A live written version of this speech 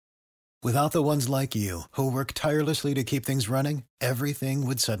Without the ones like you, who work tirelessly to keep things running, everything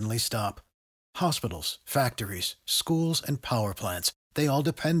would suddenly stop. Hospitals, factories, schools, and power plants, they all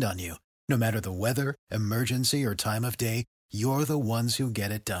depend on you. No matter the weather, emergency, or time of day, you're the ones who get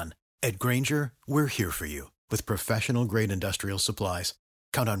it done. At Grainger, we're here for you with professional-grade industrial supplies.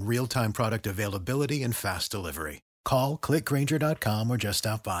 Count on real-time product availability and fast delivery. Call, click Grainger.com, or just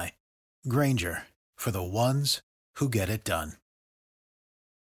stop by. Grainger, for the ones who get it done.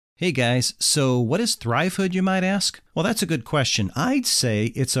 Hey guys, so what is Thrivehood, you might ask? Well, that's a good question. I'd say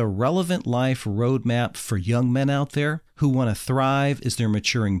it's a relevant life roadmap for young men out there who want to thrive as they're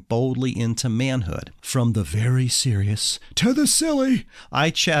maturing boldly into manhood. From the very serious to the silly, I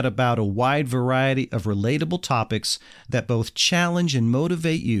chat about a wide variety of relatable topics that both challenge and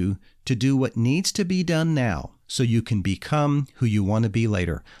motivate you to do what needs to be done now so you can become who you want to be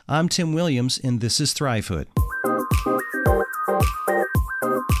later. I'm Tim Williams, and this is Thrivehood.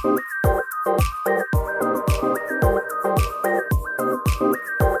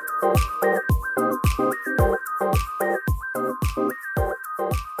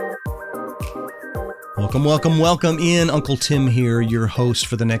 Welcome in. Uncle Tim here, your host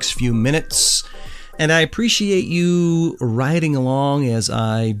for the next few minutes. And I appreciate you riding along as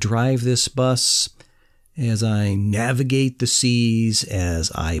I drive this bus, as I navigate the seas,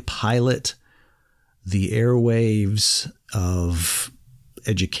 as I pilot the airwaves of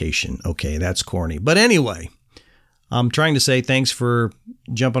education. Okay, that's corny. But anyway, I'm trying to say thanks for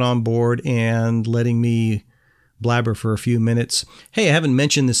jumping on board and letting me blabber for a few minutes. Hey, I haven't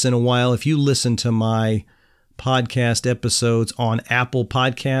mentioned this in a while. If you listen to my podcast episodes on Apple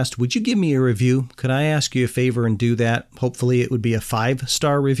Podcast, would you give me a review? Could I ask you a favor and do that? Hopefully it would be a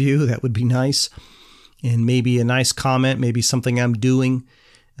 5-star review. That would be nice. And maybe a nice comment, maybe something I'm doing.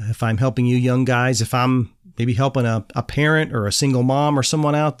 If I'm helping you young guys, if I'm maybe helping a parent or a single mom or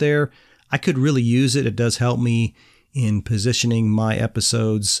someone out there, I could really use it. It does help me in positioning my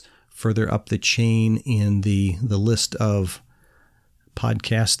episodes further up the chain in the list of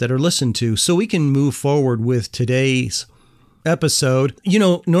podcasts that are listened to, so we can move forward with today's episode. You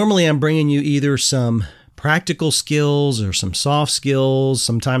know, normally I'm bringing you either some practical skills or some soft skills.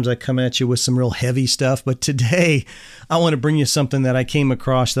 Sometimes I come at you with some real heavy stuff, but today I want to bring you something that I came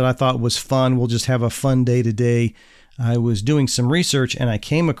across that I thought was fun. We'll just have a fun day today. I was doing some research and I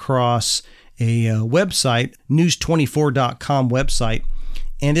came across a website, news24.com website,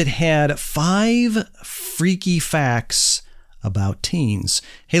 and it had 5 freaky facts about teens.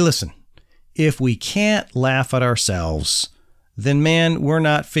 Hey, listen, if we can't laugh at ourselves, then man, we're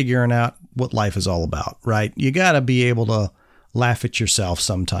not figuring out what life is all about, right? You got to be able to laugh at yourself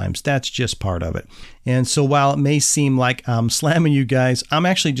sometimes. That's just part of it. And so while it may seem like I'm slamming you guys, I'm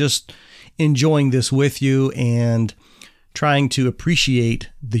actually just enjoying this with you and trying to appreciate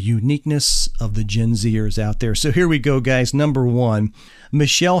the uniqueness of the Gen Zers out there. So here we go, guys. Number 1,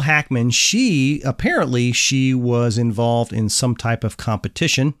 Michelle Hackman. She was involved in some type of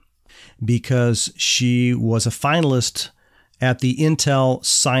competition because she was a finalist at the Intel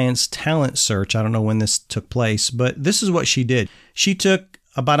Science Talent Search. I don't know when this took place, but this is what she did. She took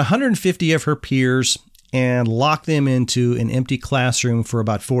about 150 of her peers and locked them into an empty classroom for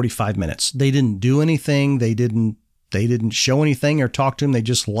about 45 minutes. They didn't do anything. They didn't show anything or talk to them. They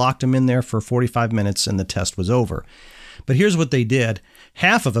just locked them in there for 45 minutes and the test was over. But here's what they did.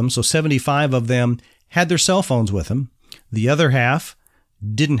 Half of them, so 75 of them, had their cell phones with them. The other half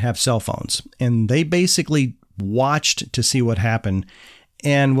didn't have cell phones. And they basically watched to see what happened.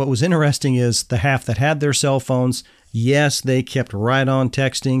 And what was interesting is the half that had their cell phones, yes, they kept right on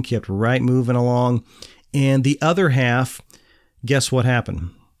texting, kept right moving along. And the other half, guess what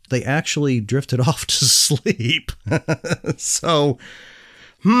happened? They actually drifted off to sleep. So,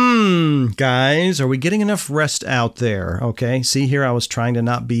 guys, are we getting enough rest out there? Okay, see here, I was trying to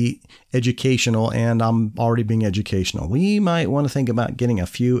not be educational, and I'm already being educational. We might want to think about getting a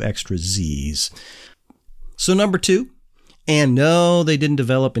few extra Z's. So number 2, and no, they didn't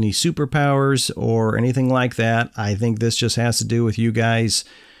develop any superpowers or anything like that. I think this just has to do with you guys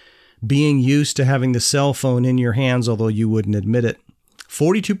being used to having the cell phone in your hands, although you wouldn't admit it.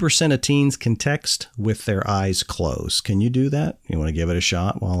 42% of teens can text with their eyes closed. Can you do that? You want to give it a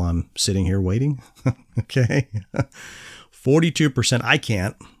shot while I'm sitting here waiting? Okay. 42%. I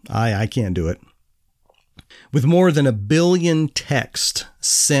can't. I can't do it. With more than 1 billion texts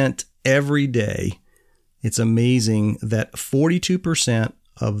sent every day, it's amazing that 42%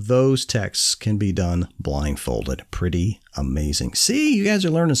 of those texts can be done blindfolded. Pretty amazing. See, you guys are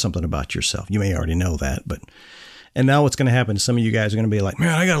learning something about yourself. You may already know that, but... And now what's going to happen, some of you guys are going to be like, man,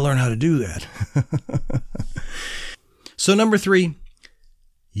 I got to learn how to do that. So number 3,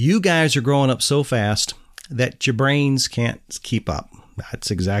 You guys are growing up so fast that your brains can't keep up.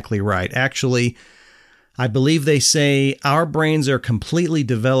 That's exactly right. Actually, I believe they say our brains are completely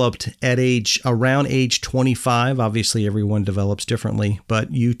developed at around age 25. Obviously, everyone develops differently,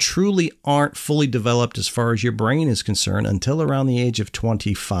 but you truly aren't fully developed as far as your brain is concerned until around the age of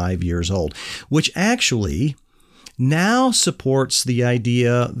 25 years old, which actually now supports the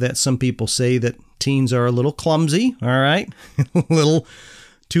idea that some people say that teens are a little clumsy, all right? A little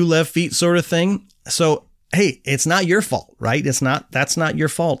two left feet sort of thing. So hey, it's not your fault, right? That's not your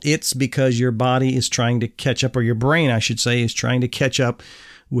fault. It's because your body is trying to catch up, or your brain, I should say, is trying to catch up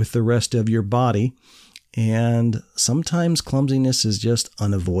with the rest of your body. And sometimes clumsiness is just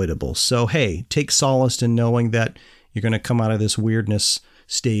unavoidable. So, hey, take solace in knowing that you're going to come out of this weirdness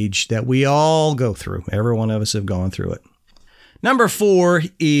stage that we all go through. Every one of us have gone through it. Number 4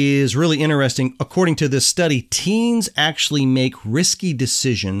 is really interesting. According to this study, teens actually make risky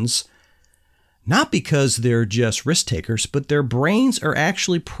decisions not because they're just risk takers, but their brains are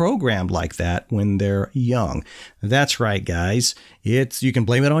actually programmed like that when they're young. That's right, guys. You can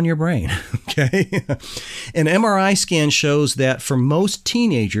blame it on your brain, okay? An MRI scan shows that for most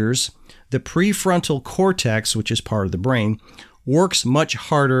teenagers, the prefrontal cortex, which is part of the brain, works much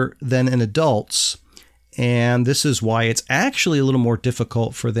harder than in adults. And this is why it's actually a little more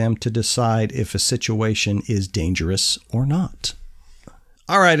difficult for them to decide if a situation is dangerous or not.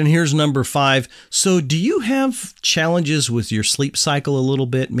 All right, and here's number 5. So do you have challenges with your sleep cycle a little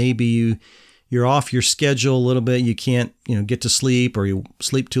bit? Maybe you're off your schedule a little bit. You can't, get to sleep, or you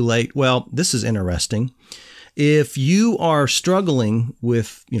sleep too late. Well, this is interesting. If you are struggling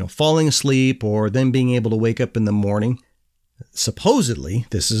with, falling asleep or then being able to wake up in the morning, supposedly,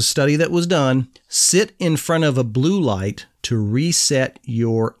 this is a study that was done, sit in front of a blue light to reset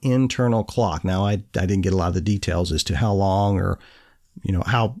your internal clock. Now, I didn't get a lot of the details as to how long, or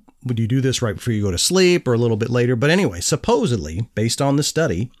how would you do this right before you go to sleep or a little bit later? But anyway, supposedly, based on the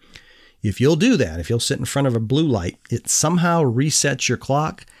study, if you'll do that, if you'll sit in front of a blue light, it somehow resets your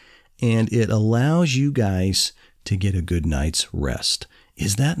clock and it allows you guys to get a good night's rest.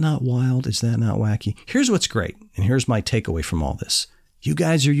 Is that not wild? Is that not wacky? Here's what's great, and here's my takeaway from all this. You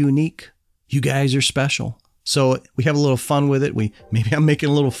guys are unique. You guys are special. So we have a little fun with it. Maybe I'm making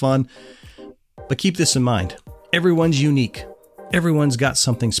a little fun, but keep this in mind. Everyone's unique. Everyone's got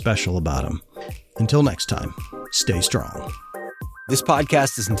something special about them. Until next time, stay strong. This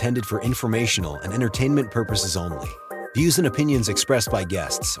podcast is intended for informational and entertainment purposes only. Views and opinions expressed by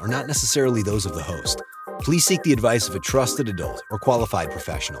guests are not necessarily those of the host. Please seek the advice of a trusted adult or qualified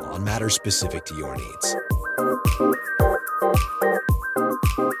professional on matters specific to your needs.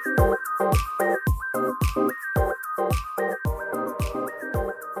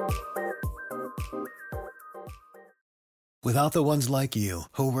 Without the ones like you,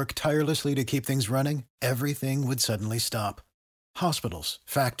 who work tirelessly to keep things running, everything would suddenly stop. Hospitals,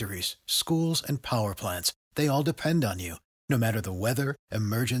 factories, schools, and power plants, they all depend on you. No matter the weather,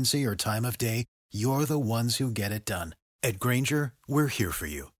 emergency, or time of day, you're the ones who get it done. At Grainger, we're here for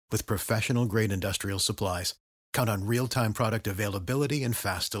you with professional-grade industrial supplies. Count on real-time product availability and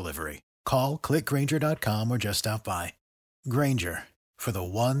fast delivery. Call, click Grainger.com, or just stop by. Grainger, for the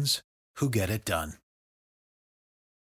ones who get it done.